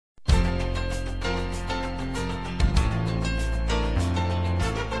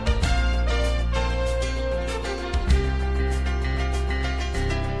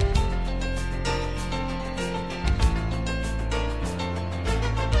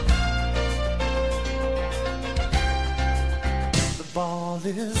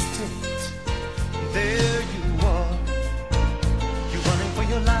this date, there you are. You're running for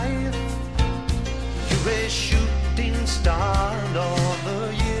your life. You're a shooting star, and all the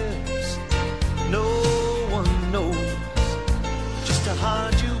years no one knows just how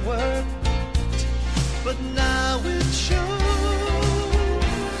hard you worked, but now it shows.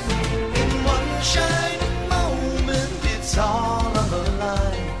 In one shining moment, it's all on the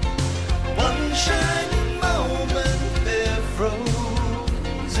line. One shining moment, they're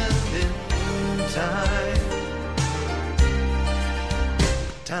frozen in time.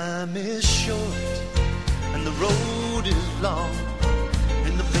 Time is short and the road is long.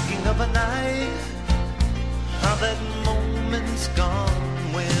 In the blinking of an eye, how that moment's gone.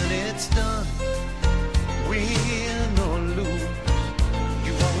 When it's done, win or lose,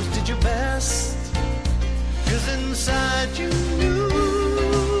 you always did your best, 'cause inside you knew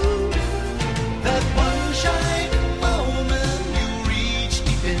that one shining moment you reached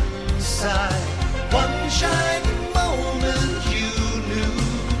deep inside. One shining moment you knew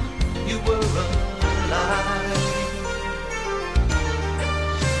you were alive.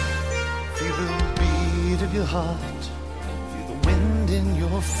 Feel the beat of your heart, feel the wind in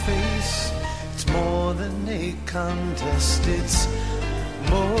your face. It's more than a contest, it's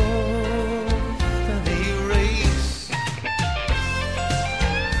more than a race.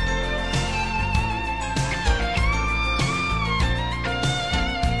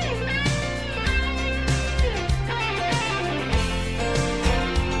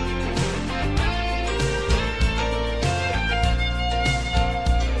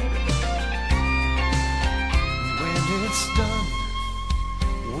 When it's done,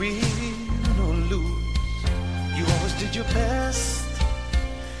 win or lose, you always did your best,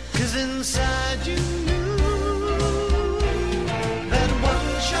 'cause inside you knew that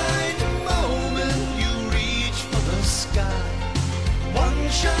one shining moment you reached for the sky. One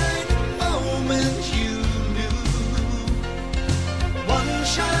shining moment you knew. One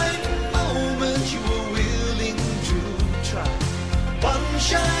shining moment you were willing to try. One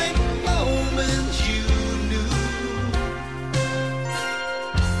shining